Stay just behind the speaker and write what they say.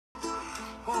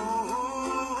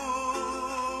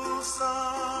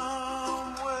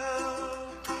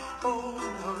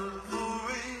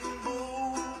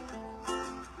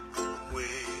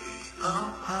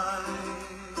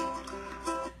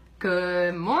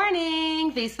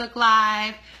morning, Facebook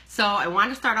Live. So I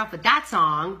wanted to start off with that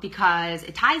song because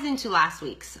it ties into last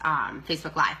week's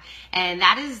Facebook Live. And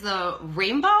that is the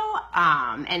Rainbow.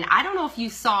 And I don't know if you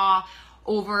saw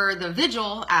over the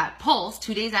vigil at Pulse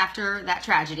 2 days after that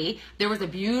tragedy, there was a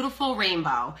beautiful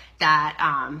rainbow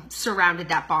that surrounded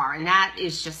that bar. And that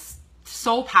is just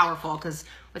so powerful because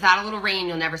without a little rain,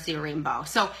 you'll never see a rainbow.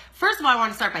 So first of all, I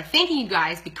want to start by thanking you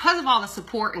guys. Because of all the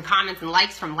support and comments and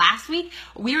likes from last week,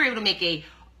 we were able to make a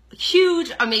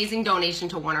huge, amazing donation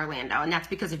to One Orlando, and that's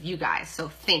because of you guys. So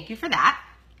thank you for that.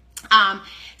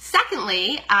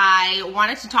 Secondly, I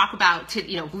wanted to talk about,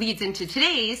 leads into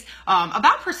today's,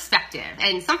 about perspective.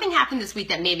 And something happened this week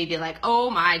that made me be like, oh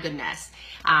my goodness.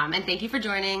 And thank you for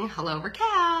joining. Hello,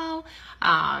 Raquel,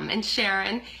 and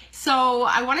Sharon. So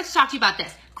I wanted to talk to you about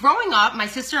this. Growing up, my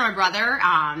sister and my brother,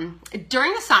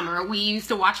 during the summer, we used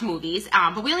to watch movies,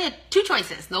 but we only had two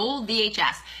choices, the old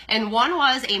VHS. And one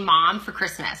was A Mom for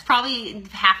Christmas. Probably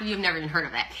half of you have never even heard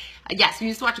of it. Yes, we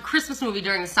used to watch a Christmas movie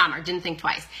during the summer, didn't think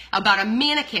twice, about a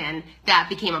mannequin that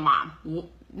became a mom.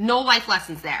 No life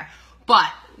lessons there. But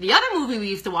the other movie we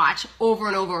used to watch over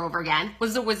and over and over again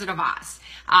was The Wizard of Oz.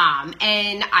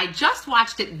 And I just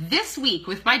watched it this week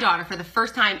with my daughter for the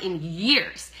first time in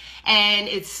years. And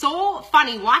it's so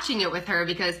funny watching it with her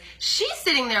because she's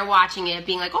sitting there watching it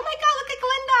being like, oh my God, look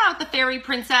at Glinda, the fairy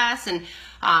princess, and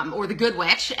or the good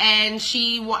witch. And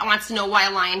she wants to know why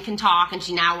a lion can talk, and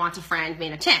she now wants a friend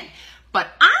made of tin. But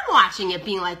I'm watching it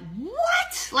being like,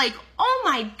 what? Like, oh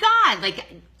my God. Like,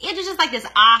 it is just like this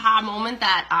aha moment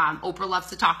that Oprah loves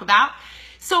to talk about.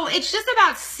 So it's just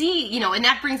about and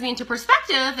that brings me into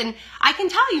perspective. And I can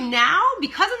tell you now,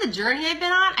 because of the journey I've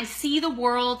been on, I see the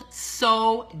world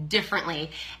so differently.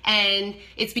 And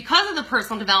it's because of the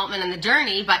personal development and the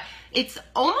journey, but it's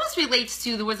almost relates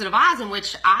to The Wizard of Oz, in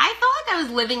which I felt like I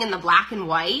was living in the black and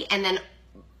white. And then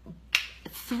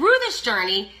through this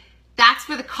journey, that's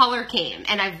where the color came.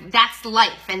 And that's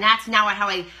life. And that's now how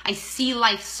I see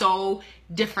life so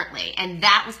differently. And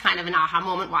that was kind of an aha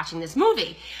moment watching this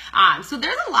movie. So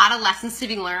there's a lot of lessons to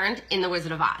be learned in The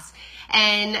Wizard of Oz.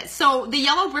 And so the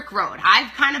Yellow Brick Road,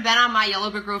 I've kind of been on my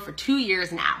Yellow Brick Road for 2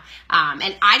 years now.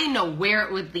 And I didn't know where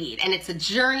it would lead. And it's a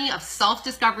journey of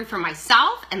self-discovery for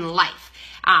myself and life.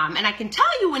 And I can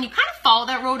tell you, when you kind of follow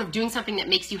that road of doing something that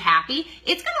makes you happy,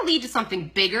 it's going to lead to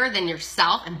something bigger than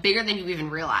yourself and bigger than you even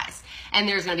realize. And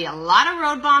there's going to be a lot of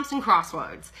road bumps and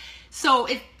crossroads. So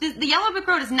the Yellow Brick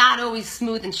Road is not always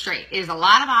smooth and straight. There's a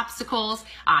lot of obstacles,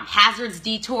 hazards,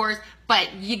 detours,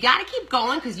 but you got to keep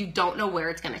going because you don't know where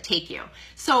it's going to take you.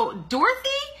 So Dorothy,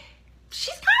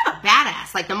 she's kind of a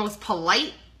badass, like the most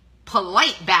polite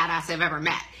badass I've ever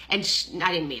met. And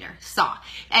I didn't meet her, saw.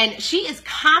 And she is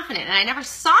confident, and I never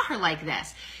saw her like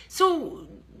this. So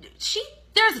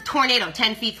there's a tornado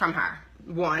 10 feet from her,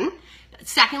 one.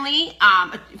 Secondly,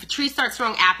 if a tree starts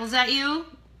throwing apples at you,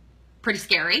 pretty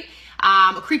scary.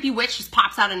 A creepy witch just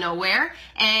pops out of nowhere.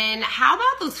 And how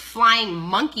about those flying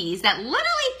monkeys that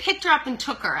literally picked her up and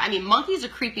took her? I mean, monkeys are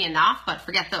creepy enough, but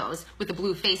forget those, with the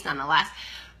blue face nonetheless.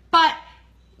 But,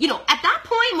 at that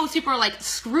point, most people are like,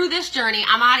 screw this journey,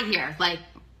 I'm out of here. Like,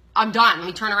 I'm done. Let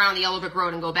me turn around the Yellow Brick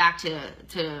Road and go back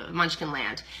to Munchkin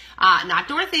Land. Not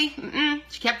Dorothy.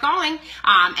 She kept going.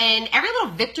 And every little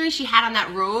victory she had on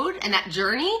that road and that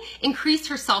journey increased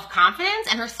her self-confidence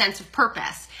and her sense of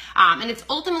purpose. And it's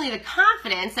ultimately the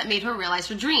confidence that made her realize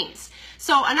her dreams.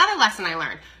 So another lesson I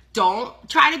learned, don't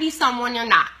try to be someone you're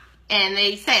not. And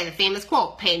they say, the famous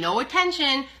quote, pay no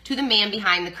attention to the man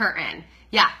behind the curtain.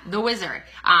 Yeah, the wizard.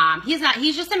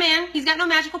 He's just a man. He's got no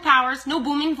magical powers, no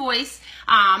booming voice.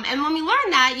 And when we learn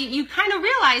that, you kind of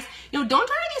realize, don't try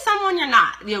to be someone you're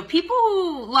not. People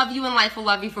who love you in life will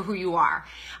love you for who you are.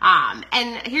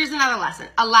 And here's another lesson.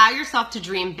 Allow yourself to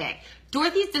dream big.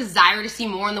 Dorothy's desire to see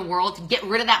more in the world, to get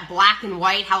rid of that black and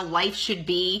white, how life should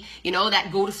be, that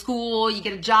go to school, you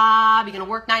get a job, you're going to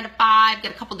work 9 to 5,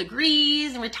 get a couple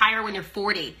degrees, and retire when you're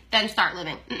 40, then start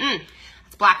living.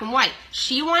 It's black and white.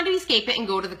 She wanted to escape it and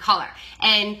go to the color.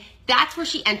 And that's where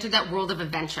she entered that world of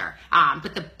adventure.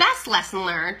 But the best lesson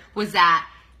learned was that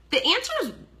the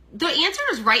answer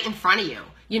is right in front of you.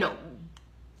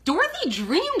 Dorothy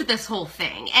dreamed this whole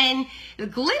thing, and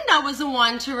Glinda was the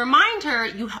one to remind her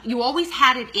you always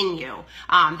had it in you,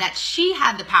 that she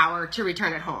had the power to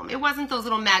return it home. It wasn't those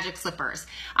little magic slippers.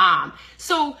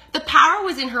 So the power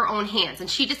was in her own hands, and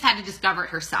she just had to discover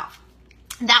it herself.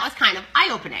 That was kind of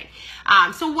eye-opening.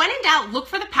 So when in doubt, look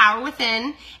for the power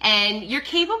within, and you're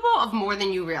capable of more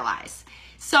than you realize.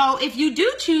 So if you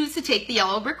do choose to take the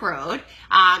Yellow Brick Road,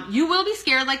 you will be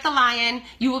scared like the lion,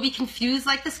 you will be confused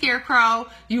like the Scarecrow,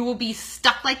 you will be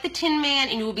stuck like the Tin Man,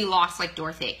 and you will be lost like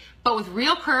Dorothy. But with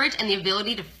real courage and the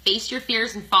ability to face your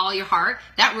fears and follow your heart,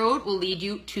 that road will lead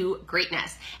you to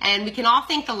greatness. And we can all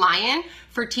thank the lion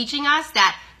for teaching us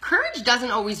that courage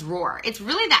doesn't always roar. It's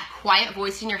really that quiet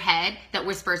voice in your head that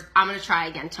whispers, I'm going to try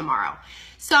again tomorrow.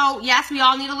 So yes, we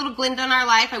all need a little Glinda in our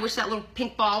life. I wish that little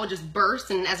pink ball would just burst,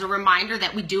 and as a reminder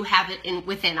that we do have it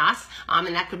within us,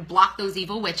 and that could block those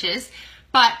evil witches.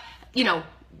 But, you know,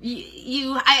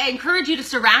 I encourage you to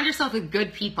surround yourself with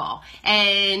good people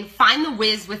and find the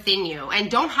whiz within you, and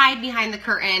don't hide behind the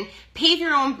curtain. Pave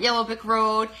your own yellow brick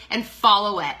road and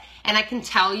follow it. And I can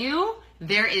tell you,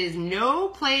 there is no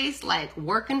place like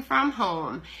working from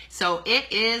home. So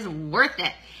it is worth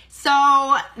it.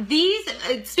 So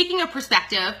speaking of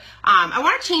perspective, I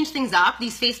want to change things up.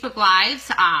 These Facebook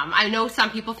Lives, I know some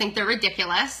people think they're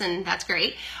ridiculous, and that's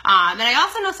great. And I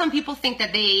also know some people think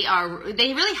that they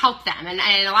really help them. And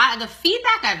a lot of the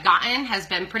feedback I've gotten has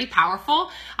been pretty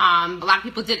powerful. A lot of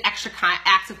people did extra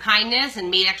acts of kindness and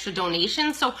made extra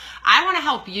donations. So I want to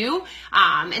help you.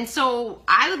 And so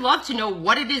I would love to know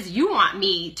what it is you want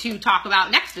me to talk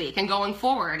about next week and going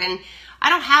forward. And I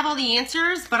don't have all the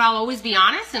answers, but I'll always be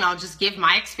honest, and I'll just give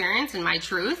my experience and my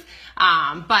truth.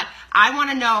 But I want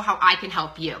to know how I can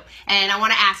help you. And I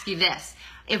want to ask you this.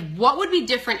 What would be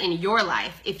different in your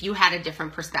life if you had a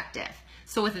different perspective?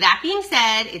 So with that being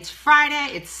said, it's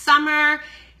Friday, it's summer.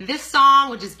 This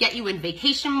song will just get you in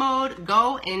vacation mode.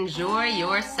 Go enjoy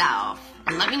yourself.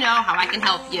 And let me know how I can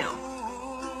help you.